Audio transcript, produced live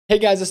Hey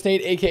guys, it's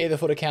Nate, aka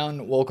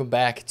TheFutAccountant. Welcome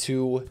back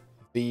to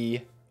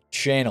the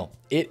channel.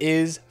 It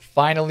is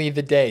finally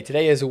the day.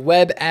 Today is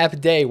web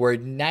app day where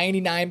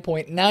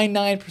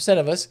 99.99%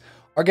 of us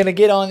are going to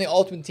get on the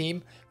Ultimate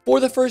Team for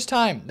the first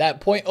time.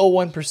 That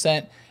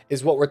 0.01%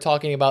 is what we're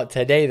talking about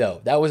today,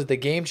 though. That was the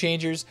game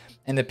changers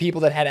and the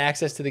people that had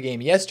access to the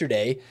game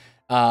yesterday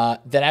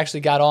that actually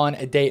got on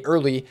a day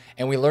early,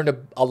 and we learned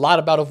a lot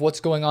about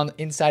what's going on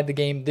inside the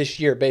game this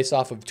year based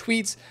off of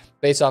tweets,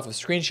 based off of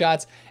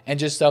screenshots, and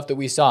just stuff that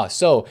we saw.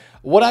 So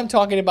what I'm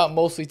talking about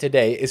mostly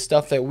today is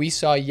stuff that we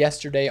saw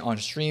yesterday on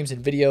streams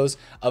and videos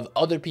of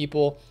other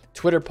people,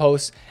 Twitter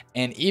posts,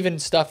 and even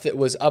stuff that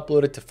was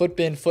uploaded to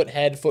Footbin,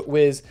 Foothead,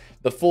 Footwiz,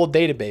 the full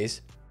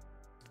database.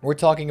 We're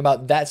talking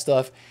about that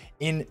stuff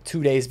in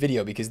today's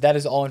video because that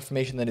is all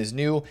information that is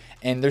new,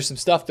 and there's some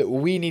stuff that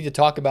we need to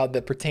talk about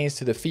that pertains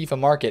to the FIFA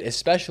market,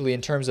 especially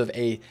in terms of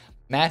a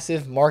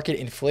massive market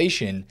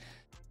inflation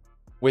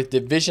with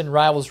division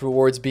rivals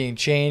rewards being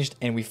changed,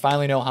 and we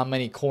finally know how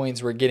many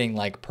coins we're getting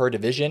like per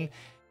division,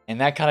 and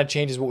that kind of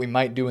changes what we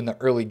might do in the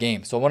early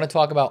game. So I want to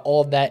talk about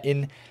all of that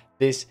in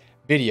this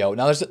video.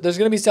 Now there's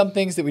going to be some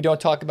things that we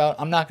don't talk about.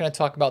 I'm not going to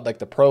talk about like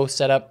the pro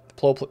setup,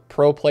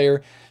 pro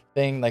player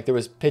thing, like there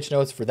was pitch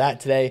notes for that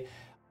today.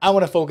 I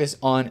want to focus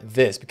on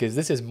this because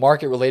this is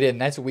market related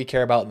and that's what we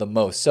care about the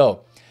most.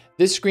 So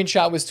this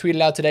screenshot was tweeted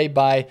out today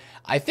by,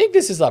 I think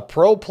this is a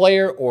pro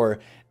player or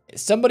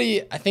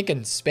somebody, I think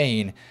in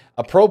Spain,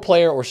 a pro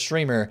player or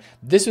streamer.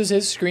 This was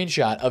his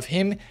screenshot of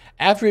him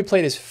after he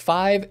played his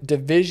 5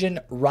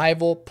 division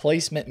rival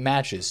placement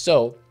matches.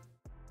 So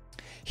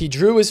he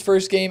drew his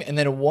first game and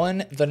then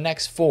won the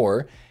next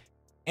 4.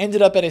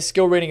 Ended up at a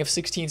skill rating of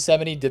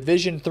 1670,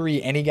 Division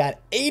 3, and he got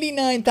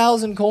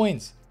 89,000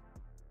 coins.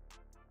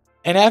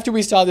 And after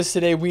we saw this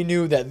today, we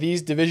knew that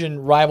these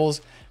division rivals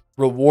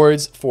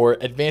rewards for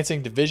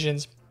advancing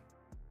divisions,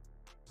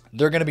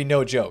 they're going to be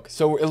no joke.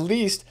 So at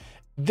least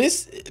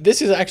this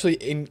is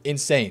actually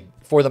insane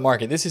for the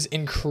market. This is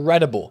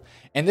incredible.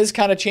 And this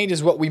kind of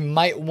changes what we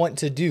might want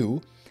to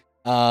do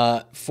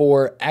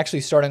for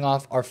actually starting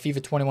off our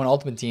FIFA 21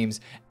 Ultimate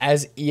Teams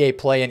as EA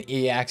Play and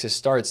EA Access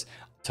starts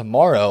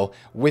tomorrow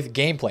with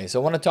gameplay. So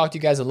I want to talk to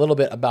you guys a little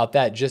bit about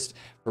that just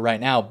for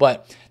right now.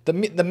 But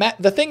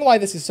the thing why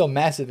this is so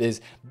massive is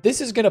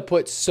this is going to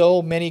put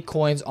so many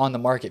coins on the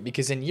market,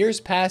 because in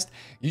years past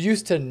you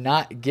used to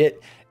not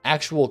get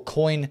actual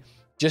coin,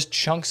 just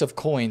chunks of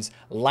coins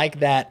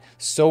like that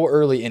so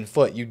early in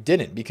Foot. You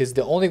didn't, because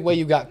the only way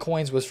you got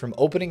coins was from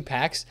opening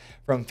packs,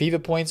 from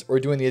FIFA points,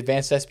 or doing the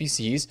advanced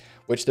SBCs,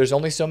 which there's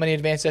only so many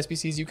advanced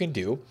SBCs you can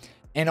do,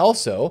 and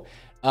also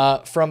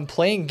from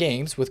playing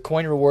games with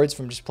coin rewards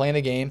from just playing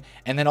the game,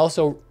 and then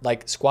also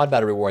like squad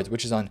battle rewards,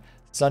 which is on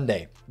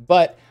Sunday.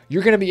 But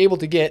you're going to be able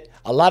to get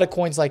a lot of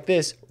coins like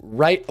this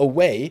right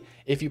away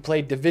if you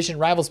play division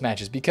rivals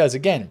matches, because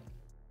again,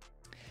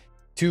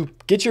 to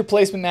get your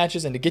placement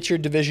matches and to get your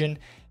division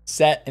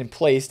set and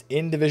placed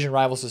in division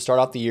rivals to start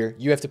off the year,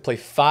 you have to play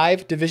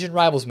 5 division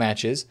rivals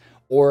matches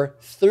or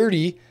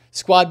 30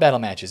 squad battle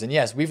matches. And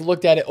yes, we've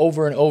looked at it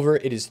over and over.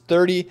 It is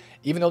 30,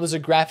 even though there's a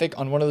graphic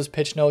on one of those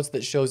pitch notes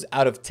that shows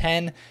out of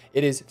 10,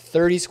 it is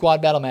 30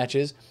 squad battle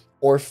matches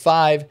or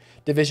 5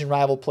 division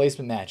rival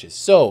placement matches.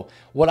 So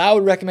what I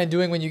would recommend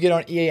doing when you get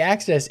on EA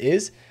Access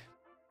is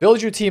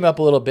build your team up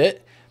a little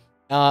bit.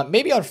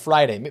 Maybe on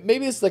Friday,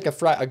 maybe it's like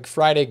a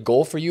Friday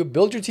goal for you.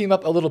 Build your team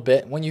up a little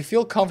bit. When you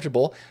feel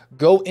comfortable,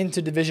 go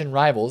into division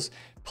rivals,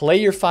 play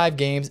your 5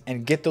 games,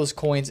 and get those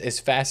coins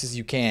as fast as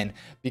you can.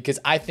 Because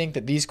I think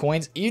that these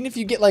coins, even if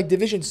you get like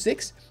Division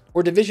 6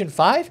 or Division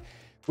 5,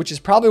 which is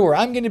probably where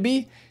I'm going to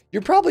be,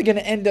 you're probably going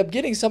to end up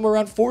getting somewhere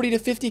around 40 to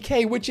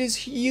 50K, which is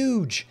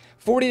huge.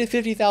 40 to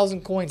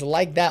 50,000 coins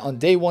like that on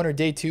day 1 or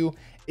day 2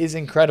 is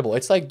incredible.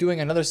 It's like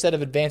doing another set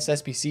of advanced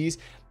SBCs.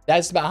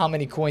 That's about how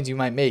many coins you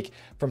might make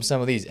from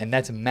some of these, and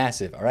that's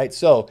massive. All right,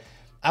 so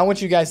I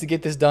want you guys to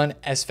get this done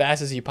as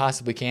fast as you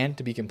possibly can,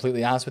 to be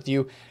completely honest with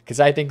you,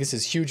 because I think this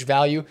is huge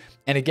value.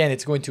 And again,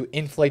 it's going to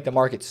inflate the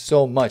market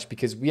so much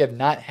because we have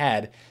not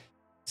had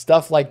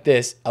stuff like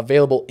this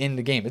available in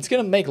the game. It's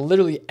going to make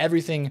literally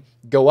everything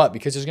go up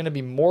because there's going to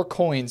be more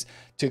coins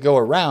to go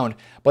around.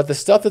 But the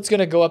stuff that's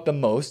going to go up the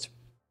most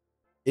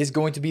is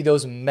going to be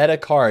those meta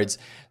cards: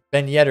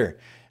 Ben Yedder,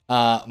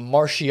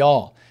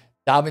 Martial,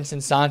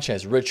 Davinson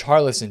Sanchez,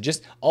 Richarlison,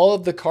 just all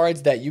of the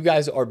cards that you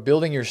guys are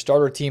building your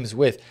starter teams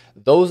with.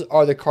 Those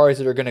are the cards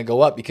that are going to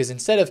go up, because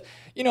instead of,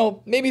 you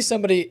know, maybe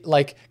somebody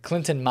like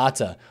Clinton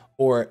Mata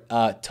or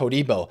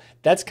Todibo,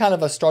 that's kind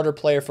of a starter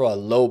player for a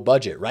low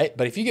budget, right?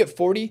 But if you get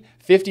 40,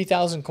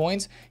 50,000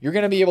 coins, you're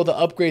going to be able to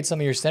upgrade some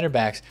of your center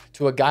backs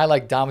to a guy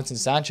like Davinson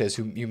Sanchez,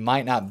 who you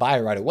might not buy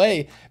right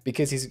away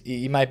because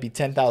he might be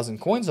 10,000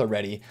 coins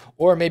already,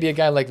 or maybe a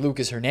guy like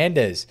Lucas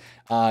Hernandez,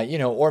 you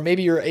know, or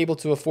maybe you're able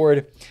to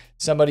afford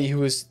somebody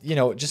who is, you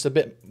know, just a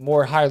bit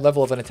more higher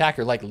level of an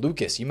attacker like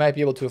Lucas. You might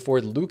be able to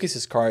afford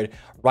Lucas's card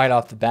right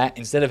off the bat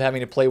instead of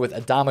having to play with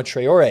Adama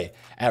Traore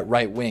at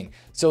right wing.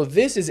 So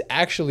this is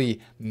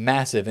actually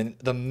massive. And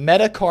the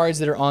meta cards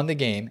that are on the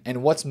game,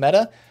 and what's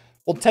meta?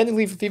 Well,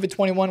 technically for FIFA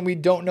 21, we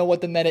don't know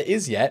what the meta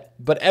is yet,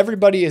 but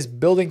everybody is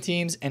building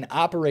teams and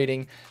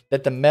operating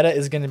that the meta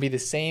is going to be the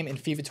same in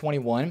FIFA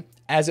 21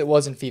 as it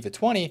was in FIFA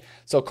 20.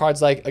 So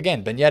cards like,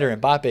 again, Ben Yedder,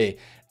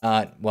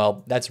 Mbappe,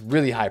 well, that's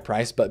really high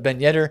price, but Ben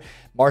Yedder,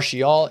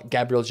 Martial,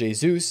 Gabriel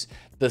Jesus,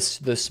 the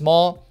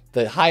small,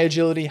 the high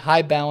agility,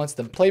 high balance,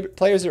 the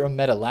players that were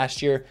meta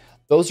last year,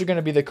 those are going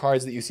to be the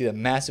cards that you see the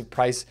massive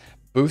price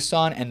boosts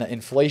on, and the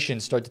inflation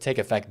start to take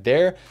effect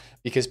there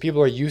because people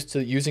are used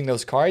to using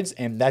those cards,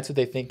 and that's what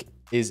they think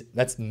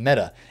that's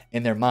meta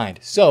in their mind.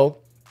 So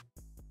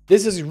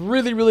this is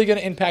really, really going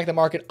to impact the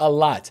market a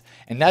lot,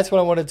 and that's what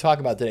I wanted to talk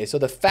about today. So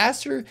the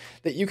faster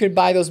that you can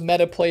buy those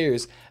meta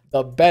players,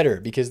 the better,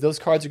 because those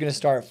cards are going to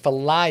start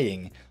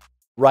flying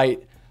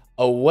right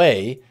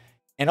away.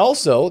 And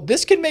also,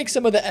 this can make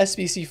some of the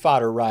SBC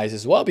fodder rise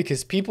as well,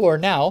 because people are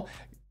now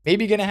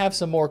maybe going to have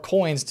some more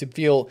coins to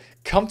feel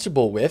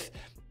comfortable with,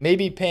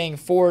 maybe paying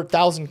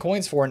 4,000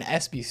 coins for an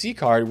SBC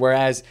card,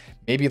 whereas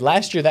maybe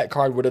last year that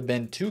card would have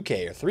been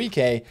 2K or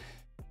 3K.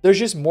 There's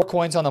just more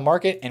coins on the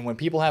market, and when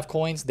people have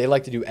coins, they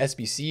like to do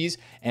SBCs,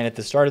 and at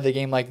the start of the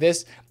game like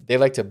this, they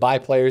like to buy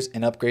players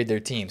and upgrade their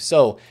team.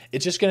 So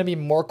it's just going to be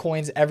more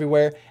coins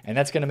everywhere, and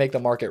that's going to make the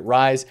market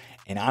rise.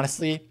 And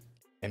honestly,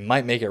 it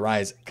might make it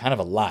rise kind of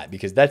a lot,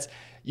 because that's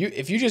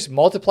if you just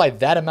multiply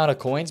that amount of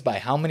coins by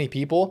how many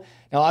people.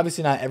 Now,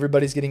 obviously not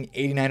everybody's getting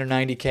 89 or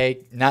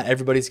 90K. Not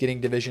everybody's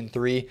getting Division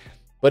 3.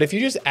 But if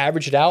you just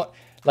average it out,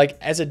 like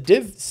as a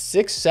Div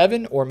 6,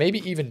 7, or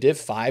maybe even Div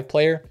 5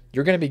 player,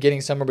 you're going to be getting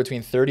somewhere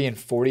between 30 and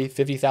 40,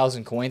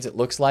 50,000 coins, it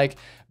looks like,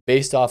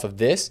 based off of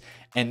this.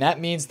 And that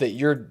means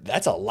that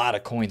that's a lot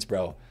of coins,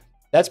 bro.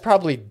 That's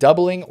probably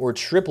doubling or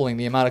tripling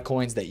the amount of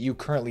coins that you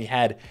currently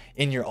had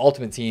in your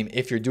ultimate team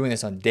if you're doing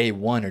this on day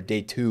 1 or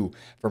day 2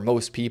 for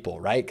most people,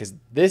 right? Because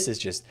this is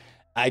just,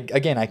 I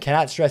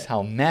cannot stress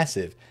how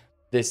massive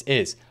this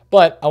is.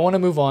 But I want to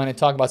move on and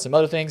talk about some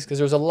other things, because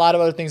there's a lot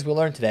of other things we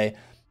learned today.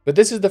 But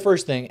this is the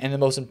first thing and the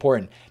most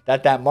important,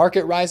 that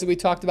market rise that we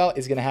talked about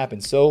is going to happen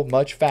so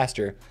much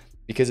faster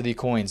because of the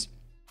coins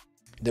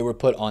that were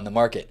put on the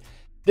market.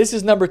 This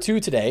is number 2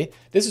 today.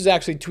 This was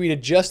actually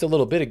tweeted just a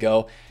little bit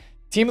ago.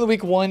 Team of the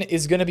Week 1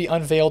 is going to be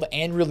unveiled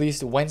and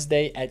released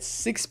Wednesday at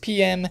 6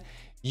 p.m.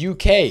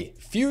 UK.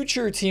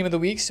 Future Team of the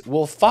Weeks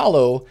will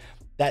follow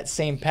that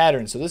same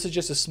pattern. So this is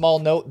just a small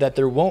note that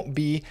there won't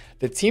be,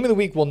 the Team of the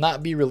Week will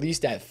not be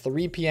released at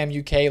 3 p.m.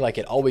 UK like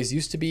it always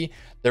used to be.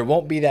 There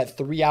won't be that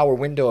 3-hour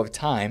window of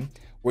time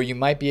where you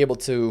might be able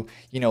to,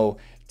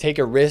 take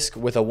a risk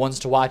with a ones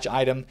to watch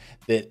item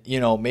that,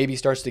 maybe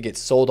starts to get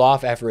sold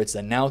off after it's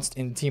announced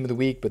in Team of the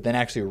Week, but then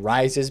actually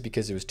rises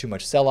because there was too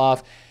much sell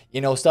off,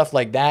 stuff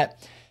like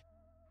that.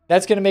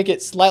 That's going to make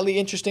it slightly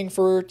interesting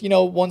for,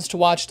 ones to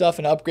watch stuff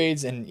and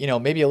upgrades, and,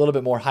 maybe a little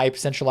bit more hype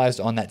centralized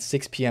on that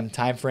 6 p.m.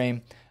 time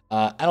frame.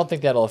 I don't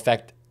think that'll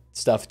affect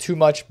stuff too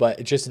much, but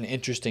it's just an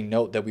interesting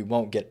note that we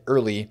won't get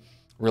early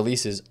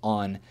releases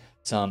on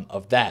some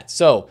of that.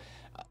 So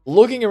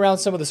looking around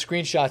some of the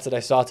screenshots that I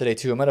saw today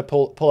too, I'm going to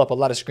pull up a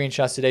lot of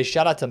screenshots today.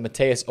 Shout out to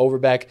Mateus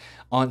Overbeck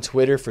on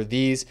Twitter for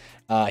these.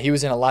 He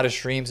was in a lot of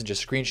streams and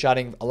just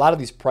screenshotting a lot of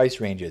these price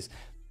ranges.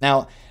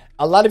 Now,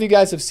 a lot of you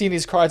guys have seen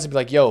these cards and be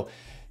like, yo,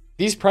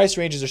 these price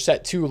ranges are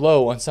set too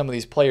low on some of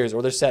these players,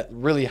 or they're set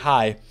really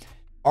high.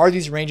 Are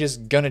these ranges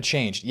going to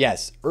change?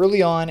 Yes.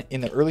 Early on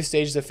in the early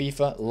stages of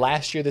FIFA,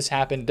 last year this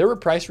happened. There were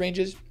price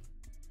ranges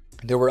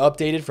that were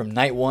updated from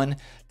night 1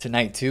 to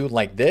night 2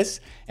 like this.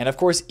 And of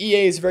course,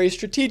 EA is very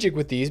strategic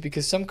with these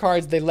because some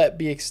cards they let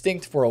be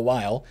extinct for a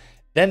while.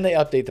 Then they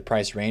update the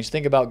price range.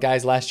 Think about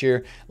guys last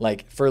year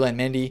like Ferland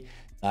Mendy,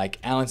 like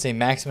Alan St.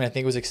 Maximin, I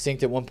think was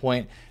extinct at one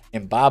point.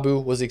 And Babu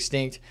was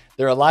extinct.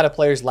 There are a lot of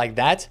players like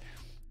that.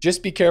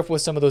 Just be careful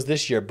with some of those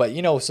this year. But,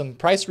 some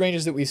price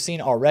ranges that we've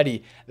seen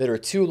already that are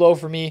too low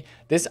for me.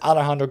 This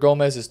Alejandro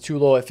Gomez is too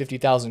low at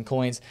 50,000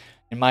 coins,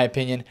 in my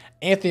opinion.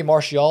 Anthony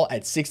Martial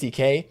at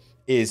 60K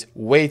is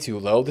way too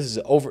low. This is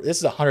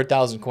a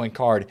 100,000 coin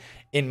card,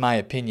 in my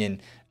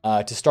opinion,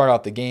 to start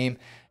off the game.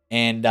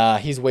 And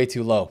he's way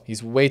too low.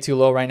 He's way too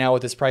low right now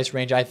with this price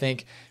range, I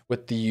think.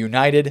 With the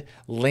United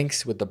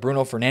links, with the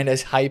Bruno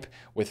Fernandes hype,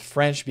 with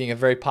French being a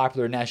very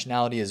popular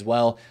nationality as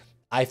well,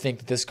 I think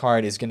that this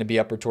card is going to be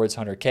upward towards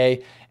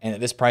 100K. And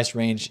at this price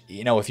range,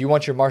 if you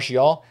want your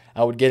Martial,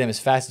 I would get him as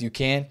fast as you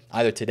can,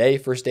 either today,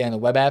 first day on the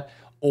web app,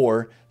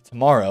 or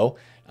tomorrow.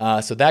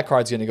 So that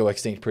card's going to go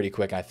extinct pretty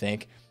quick, I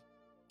think.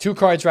 2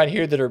 cards right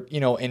here that are,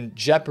 in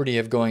jeopardy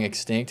of going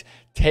extinct.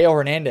 Teo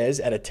Hernandez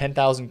at a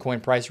 10,000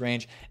 coin price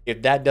range.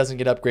 If that doesn't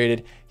get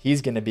upgraded,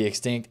 he's going to be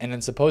extinct. And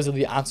then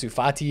supposedly Ansu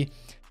Fati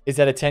is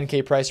at a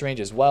 10K price range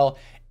as well,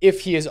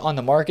 if he is on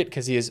the market,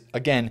 because he is,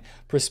 again,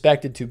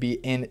 prospected to be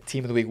in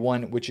Team of the Week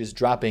 1, which is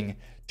dropping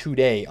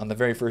today on the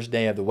very first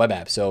day of the web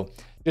app. So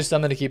just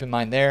something to keep in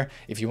mind there.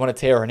 If you want to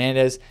Teo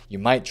Hernandez, you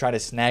might try to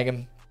snag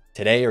him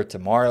today or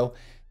tomorrow,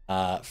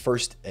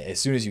 first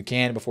as soon as you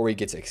can before he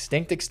gets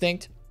extinct.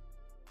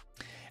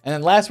 And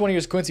then last one here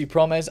is Quincy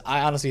Promes.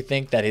 I honestly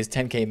think that his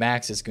 10K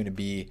max is going to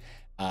be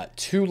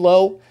too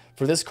low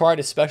for this card,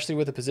 especially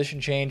with the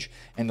position change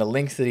and the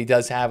links that he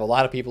does have, a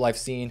lot of people I've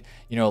seen,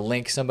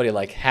 link somebody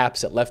like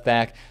Haps at left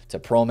back to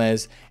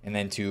Promes, and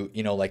then to,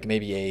 like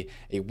maybe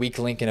a weak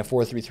link in a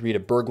 4-3-3 to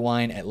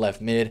Bergwijn at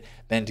left mid,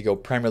 then to go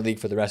Premier League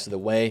for the rest of the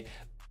way.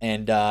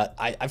 And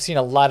I've seen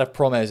a lot of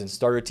Promes in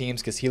starter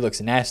teams because he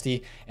looks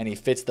nasty and he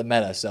fits the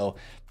meta. So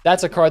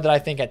that's a card that I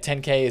think at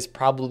 10K is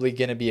probably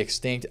going to be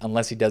extinct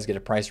unless he does get a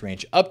price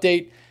range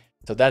update.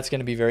 So that's going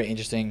to be very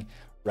interesting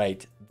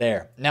right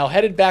there. Now,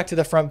 headed back to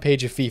the front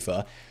page of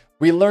FIFA,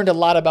 we learned a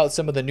lot about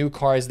some of the new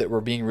cards that were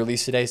being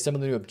released today, some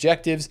of the new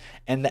objectives,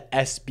 and the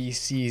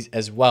SBCs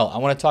as well. I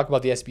want to talk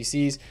about the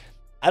SBCs.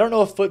 I don't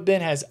know if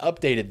Futbin has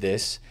updated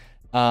this.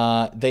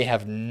 They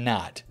have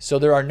not. So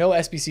there are no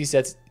SBC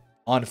sets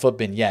on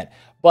Futbin yet,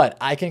 but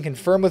I can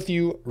confirm with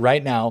you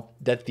right now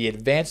that the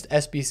advanced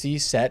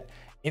SBC set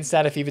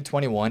inside of FIFA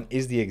 21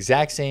 is the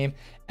exact same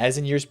as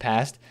in years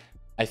past.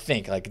 I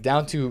think, like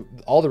down to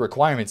all the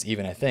requirements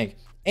even, I think.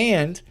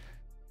 And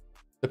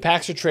the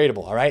packs are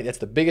tradable, all right? That's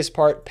the biggest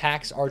part.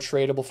 Packs are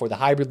tradable for the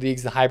hybrid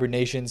leagues, the hybrid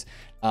nations.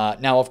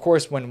 Now, of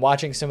course, when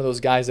watching some of those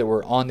guys that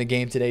were on the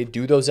game today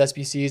do those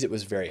SBCs, it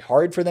was very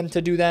hard for them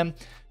to do them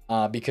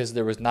because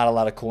there was not a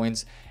lot of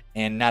coins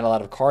and not a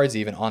lot of cards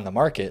even on the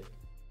market.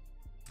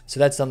 So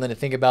that's something to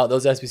think about.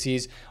 Those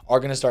SBCs are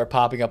going to start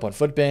popping up on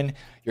Futbin.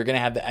 You're going to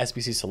have the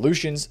SBC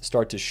solutions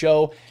start to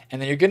show. And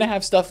then you're going to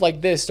have stuff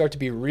like this start to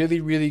be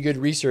really, really good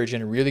research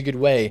and a really good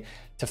way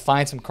to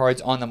find some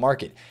cards on the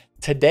market.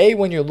 Today,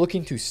 when you're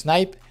looking to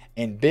snipe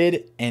and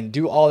bid and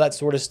do all that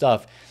sort of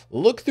stuff,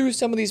 look through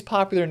some of these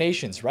popular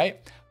nations, right?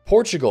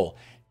 Portugal.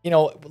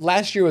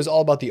 Last year was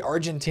all about the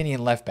Argentinian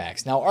left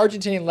backs. Now,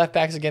 Argentinian left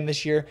backs again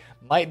this year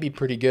might be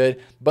pretty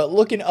good, but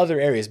look in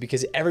other areas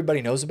because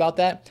everybody knows about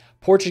that.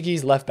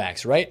 Portuguese left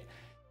backs, right?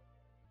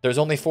 There's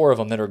only 4 of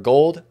them that are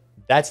gold.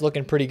 That's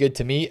looking pretty good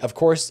to me. Of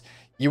course,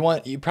 you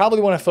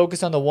probably want to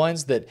focus on the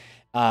ones that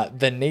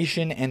the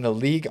nation and the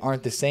league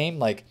aren't the same,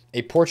 like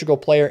a Portugal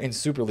player in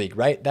Super League,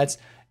 right? That's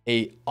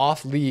a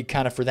off league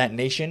kind of for that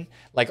nation.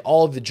 Like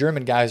all of the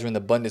German guys are in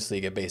the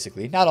Bundesliga,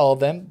 basically. Not all of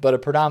them, but a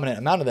predominant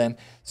amount of them.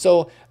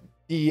 So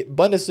the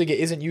Bundesliga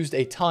isn't used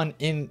a ton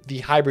in the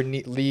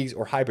hybrid leagues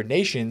or hybrid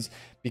nations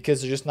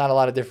because there's just not a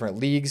lot of different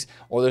leagues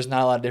or there's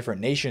not a lot of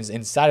different nations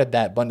inside of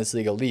that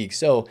Bundesliga league.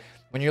 So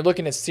when you're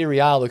looking at Serie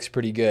A, looks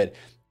pretty good.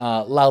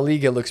 La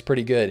Liga looks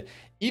pretty good.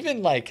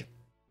 Even like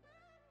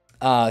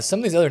some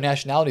of these other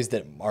nationalities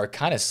that are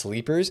kind of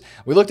sleepers.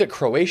 We looked at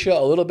Croatia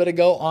a little bit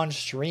ago on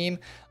stream,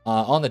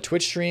 on the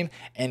Twitch stream,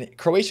 and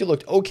Croatia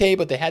looked okay,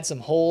 but they had some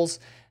holes.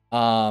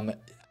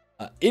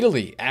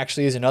 Italy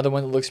actually is another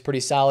one that looks pretty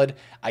solid.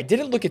 I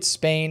didn't look at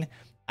Spain.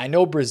 I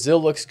know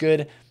Brazil looks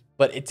good,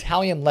 but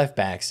Italian left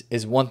backs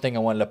is one thing I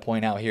wanted to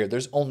point out here.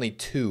 There's only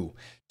two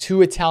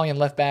Italian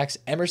left backs,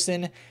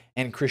 Emerson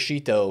and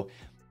Crescito.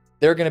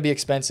 They're going to be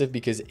expensive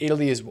because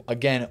Italy is,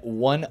 again,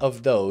 one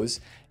of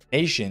those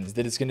nations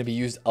that is going to be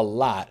used a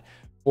lot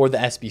for the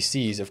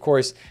SBCs. Of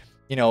course,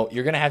 you're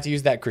going to have to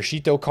use that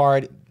Crescito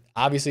card,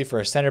 obviously, for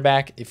a center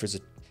back.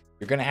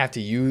 You're going to have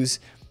to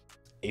use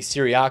a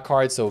Serie A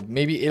card, so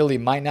maybe Italy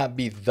might not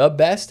be the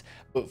best,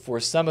 but for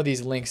some of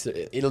these links,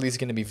 Italy's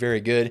going to be very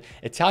good.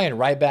 Italian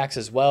right backs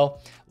as well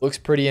looks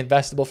pretty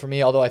investable for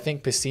me, although I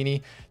think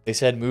Piscini, they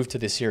said, moved to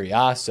the Serie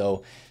A,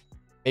 so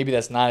maybe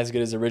that's not as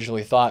good as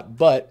originally thought.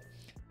 But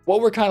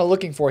what we're kind of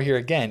looking for here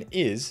again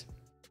is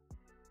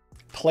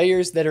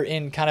players that are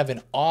in kind of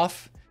an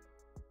off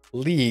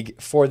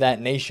league for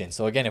that nation.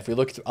 So again, if we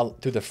look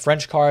through the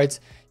French cards,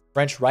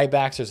 French right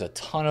backs, there's a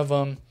ton of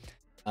them.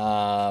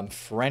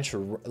 French,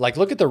 like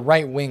look at the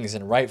right wings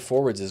and right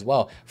forwards as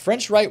well.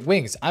 French right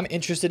wings, I'm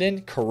interested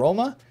in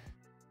Caramo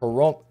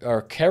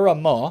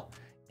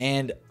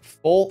and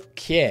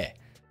Folquier.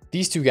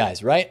 These two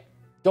guys, right?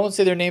 Don't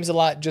say their names a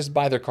lot, just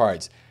buy their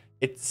cards.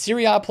 It's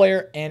Serie A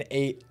player and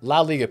a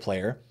La Liga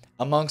player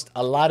amongst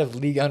a lot of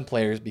Ligue 1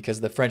 players because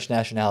of the French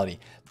nationality.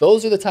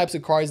 Those are the types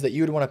of cards that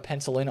you would want to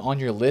pencil in on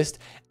your list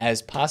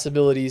as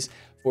possibilities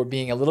for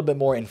being a little bit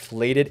more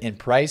inflated in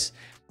price.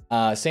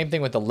 Same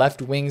thing with the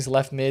left wings,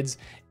 left mids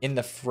in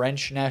the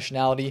French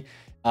nationality.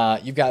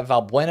 You've got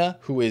Valbuena,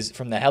 who is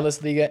from the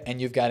Hellas Liga,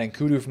 and you've got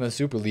Nkudu from the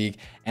Super League,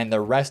 and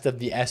the rest of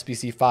the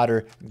SBC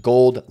fodder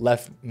gold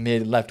left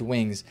mid, left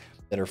wings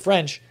that are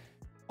French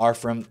are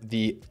from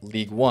the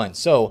Ligue 1.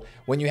 So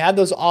when you have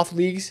those off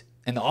leagues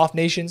and the off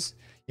nations,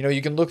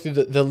 you can look through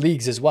the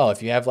leagues as well.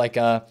 If you have like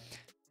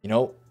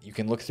you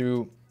can look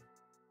through,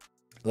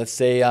 let's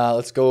say,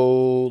 let's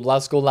go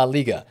La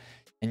Liga.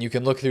 And you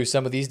can look through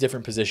some of these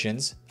different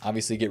positions,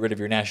 obviously get rid of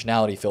your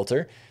nationality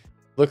filter.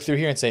 Look through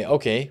here and say,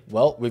 okay,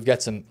 well, we've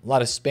got a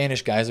lot of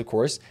Spanish guys, of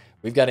course.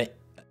 We've got a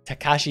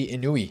Takashi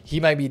Inui.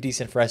 He might be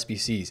decent for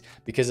SBCs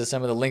because of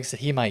some of the links that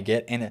he might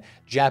get, and a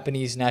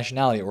Japanese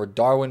nationality, or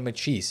Darwin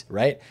Machis,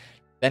 right?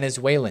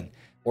 Venezuelan,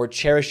 or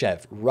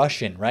Cheryshev,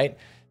 Russian, right?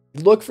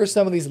 Look for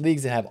some of these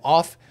leagues that have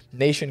off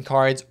nation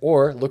cards,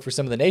 or look for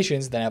some of the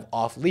nations that have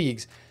off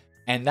leagues.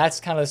 And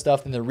that's kind of the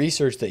stuff in the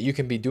research that you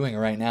can be doing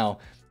right now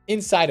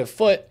inside of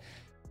Foot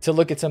to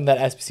look at some of that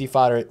SBC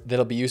fodder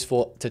that'll be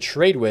useful to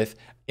trade with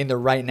in the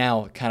right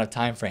now kind of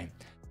time frame.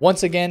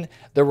 Once again,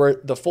 there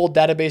were the full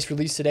database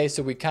released today,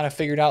 so we kind of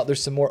figured out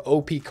there's some more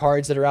OP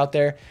cards that are out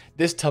there.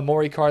 This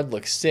Tamori card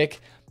looks sick.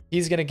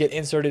 He's going to get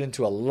inserted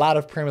into a lot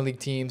of Premier League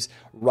teams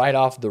right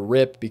off the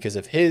rip because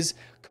of his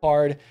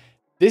card.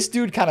 This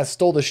dude kind of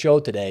stole the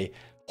show today.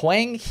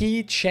 Hwang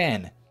Hee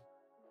Chan.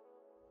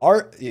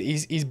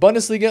 He's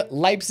Bundesliga,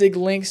 Leipzig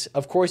links.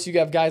 Of course, you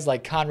have guys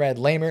like Konrad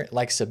Laimer,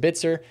 like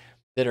Sabitzer,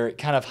 that are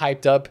kind of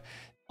hyped up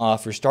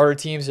for starter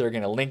teams that are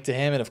going to link to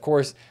him. And of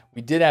course,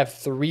 we did have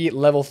 3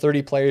 level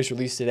 30 players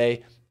released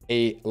today.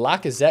 A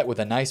Lacazette with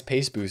a nice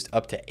pace boost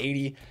up to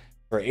 80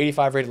 for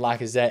 85 rated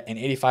Lacazette, and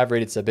 85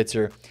 rated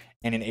Sabitzer,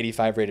 and an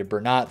 85 rated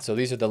Bernat. So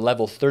these are the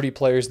level 30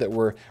 players that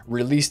were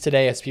released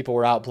today as people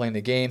were out playing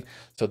the game.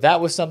 So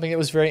that was something that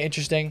was very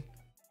interesting.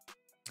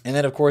 And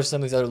then, of course,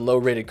 some of these other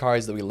low-rated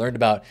cards that we learned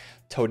about.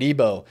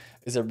 Todibo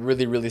is a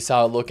really, really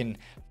solid-looking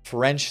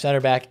French center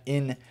back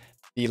in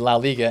the La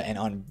Liga and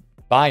on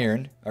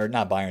Bayern, or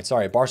not Bayern,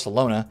 sorry,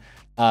 Barcelona.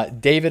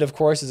 David, of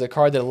course, is a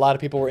card that a lot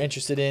of people were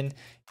interested in.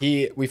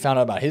 We found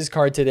out about his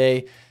card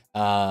today.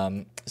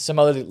 Some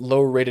other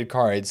low-rated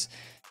cards.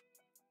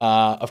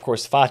 Of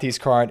course, Fati's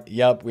card.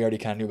 Yep, we already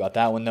kind of knew about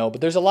that one, though.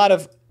 But there's a lot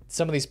of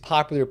some of these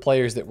popular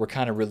players that were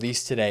kind of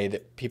released today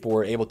that people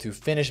were able to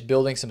finish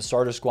building some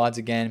starter squads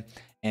again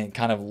and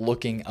kind of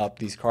looking up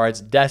these cards.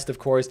 Dest, of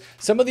course.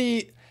 Some of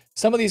these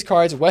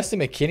cards, Weston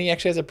McKennie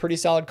actually has a pretty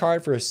solid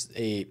card for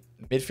a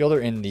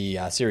midfielder in the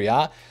Serie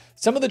A.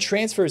 Some of the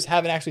transfers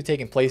haven't actually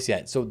taken place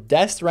yet. So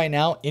Dest right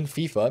now in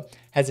FIFA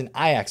has an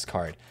Ajax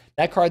card.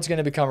 That card's going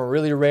to become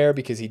really rare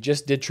because he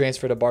just did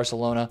transfer to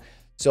Barcelona.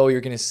 So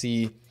you're going to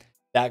see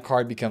that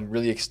card become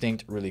really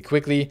extinct really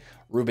quickly.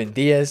 Ruben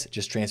Diaz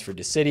just transferred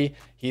to City.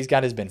 He's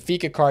got his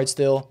Benfica card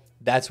still.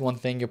 That's one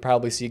thing you'll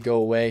probably see go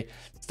away.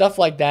 Stuff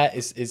like that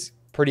is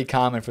pretty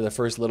common for the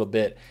first little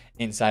bit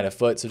inside of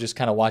FUT. So just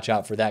kind of watch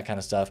out for that kind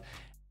of stuff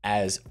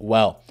as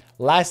well.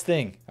 Last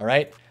thing, all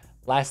right?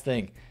 Last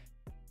thing.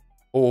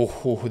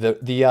 Oh, the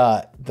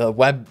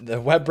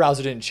web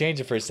browser didn't change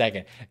it for a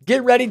second.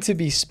 Get ready to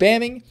be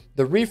spamming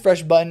the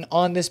refresh button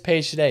on this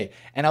page today.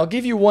 And I'll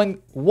give you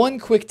one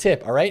quick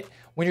tip, all right?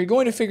 When you're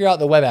going to figure out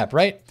the web app,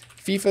 right?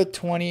 FIFA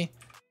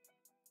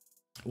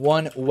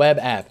 21 web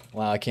app.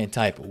 Wow, I can't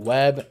type.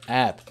 Web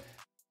app.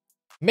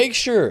 Make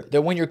sure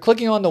that when you're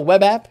clicking on the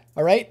web app,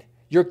 all right,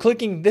 you're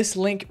clicking this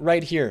link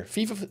right here.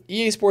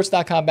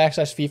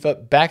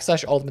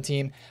 EASports.com/FIFA/Ultimate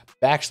Team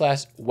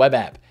 /web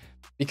app.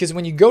 Because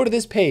when you go to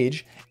this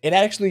page, it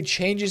actually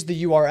changes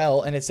the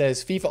URL and it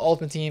says FIFA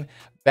Ultimate Team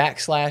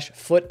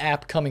 /FUT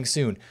app coming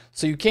soon.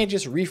 So you can't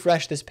just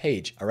refresh this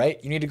page, all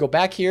right? You need to go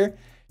back here,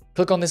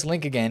 click on this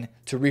link again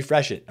to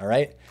refresh it, all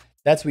right?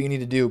 That's what you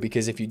need to do,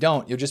 because if you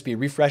don't, you'll just be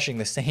refreshing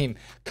the same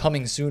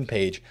coming soon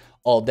page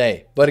all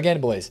day. But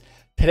again, boys,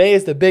 today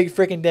is the big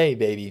freaking day,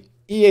 baby.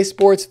 EA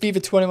Sports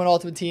FIFA 21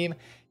 Ultimate Team.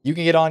 You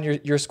can get on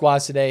your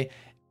squads today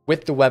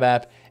with the web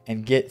app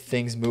and get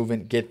things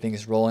moving, get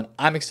things rolling.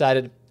 I'm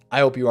excited. I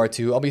hope you are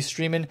too. I'll be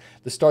streaming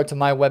the start to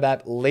my web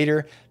app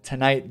later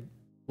tonight.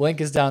 Link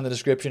is down in the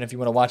description if you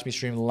want to watch me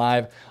stream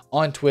live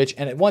on Twitch.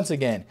 And once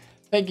again,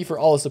 thank you for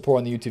all the support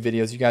on the YouTube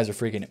videos. You guys are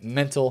freaking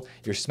mental.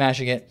 You're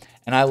smashing it.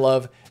 And I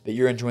love that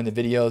you're enjoying the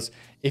videos.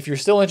 If you're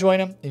still enjoying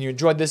them and you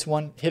enjoyed this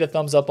one, hit a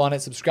thumbs up on it.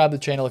 Subscribe to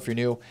the channel if you're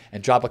new.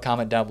 And drop a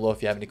comment down below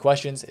if you have any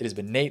questions. It has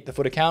been Nate, the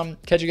FUT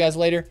Accountant. Catch you guys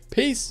later.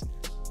 Peace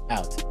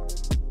out.